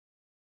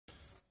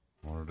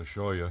Wanted to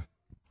show you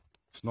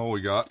snow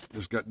we got.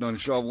 Just got done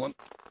shoveling.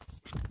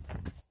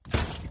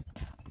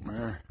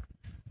 There.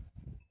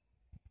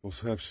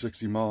 Supposed to have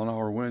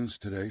 60-mile-an-hour winds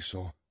today,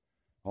 so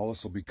all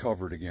this will be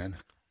covered again.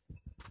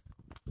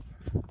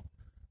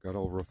 Got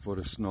over a foot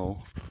of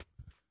snow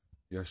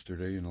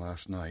yesterday and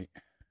last night.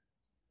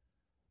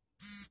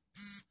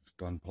 Just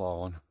done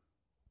plowing.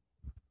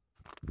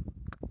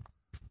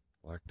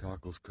 Black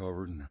taco's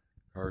covered and the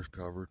car's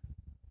covered.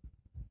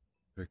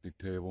 Picnic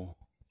table.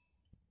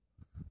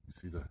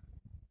 See the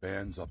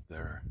bands up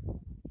there,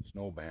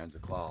 snow bands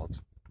of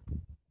clouds.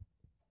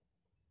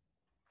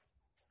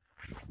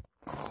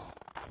 Oh.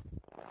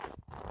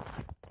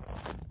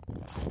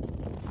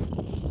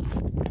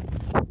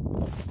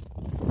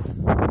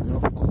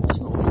 Yep, all the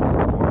snow's off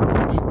the farm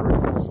already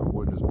because the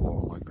wind is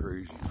blowing like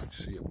crazy. I can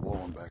see it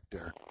blowing back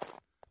there,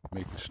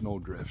 making snow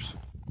drifts.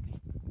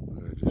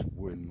 Just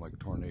wind like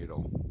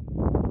tornado.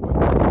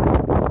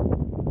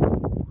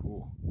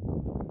 Cool.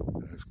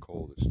 And it's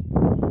cold. It's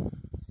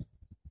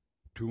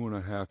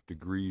 2.5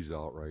 degrees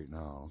out right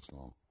now,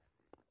 so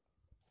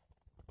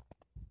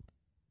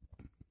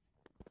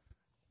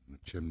the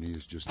chimney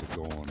is just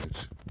a-going.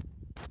 It's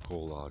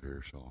cold out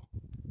here, so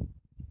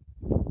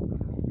I don't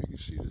know if you can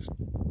see this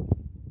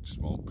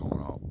smoke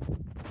coming out.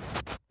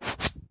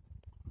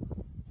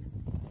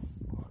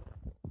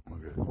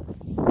 Look at it.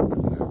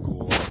 Isn't that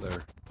cool out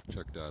there?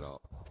 Check that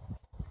out.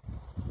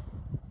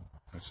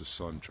 That's the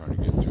sun trying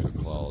to get through the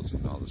clouds,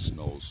 and now the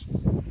snow's.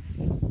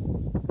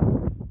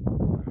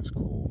 That's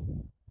cool.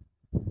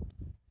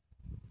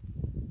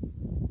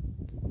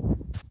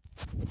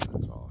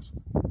 That's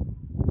awesome.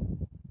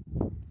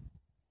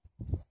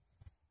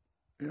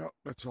 Yep,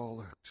 that's all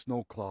the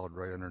snow cloud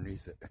right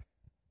underneath it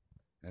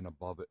and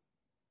above it.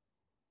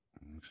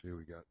 And see,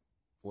 we got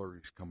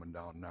flurries coming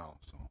down now,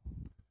 so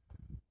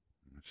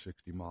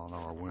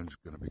 60-mile-an-hour wind's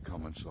going to be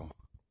coming, so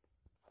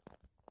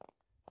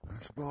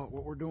that's about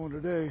what we're doing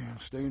today.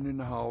 Staying in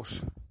the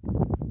house.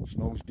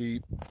 Snow's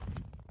deep,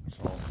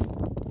 so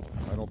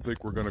I don't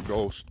think we're going to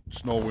go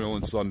snow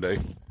wheeling Sunday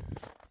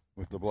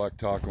with the Black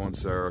Taco and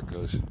Sarah,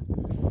 because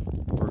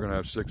we're going to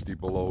have 60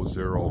 below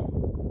zero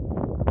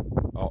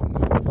out in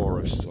the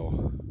forest,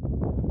 so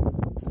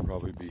we'll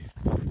probably be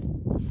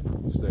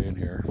staying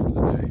here for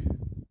the day.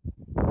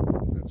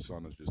 That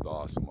sun is just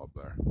awesome up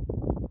there.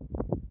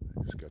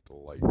 I just got the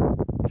light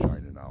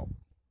shining out.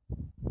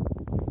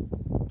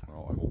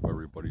 Well, I hope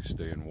everybody's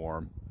staying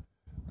warm.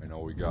 I know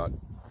we got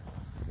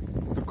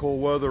the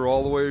cold weather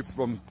all the way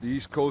from the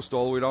East Coast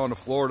all the way down to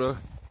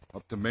Florida,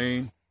 up to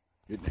Maine,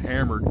 getting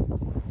hammered.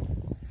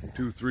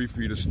 2-3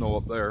 feet of snow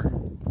up there.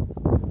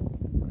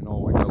 I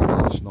know we got a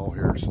lot of snow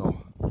here, so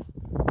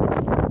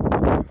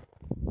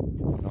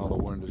now the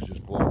wind is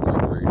just blowing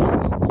like crazy.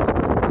 I'm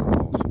right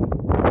now, so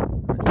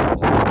I just love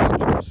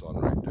watching the sun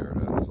right there.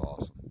 That is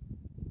awesome.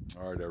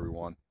 All right,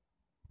 everyone.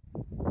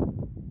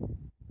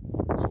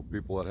 So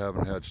people that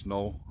haven't had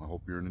snow, I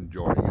hope you're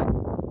enjoying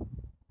it.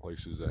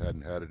 Places that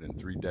hadn't had it in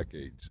 3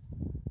 decades.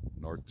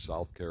 North,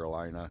 South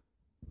Carolina.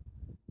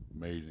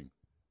 Amazing.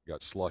 You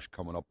got slush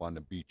coming up on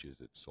the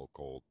beaches. It's so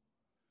cold.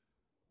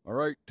 All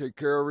right, take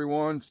care,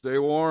 everyone. Stay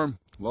warm.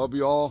 Love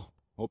you all.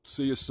 Hope to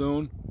see you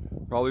soon.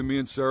 Probably me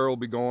and Sarah will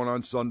be going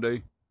on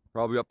Sunday.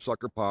 Probably up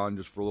Sucker Pond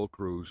just for a little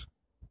cruise.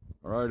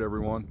 All right,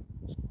 everyone.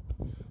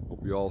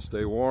 Hope you all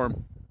stay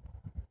warm.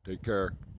 Take care.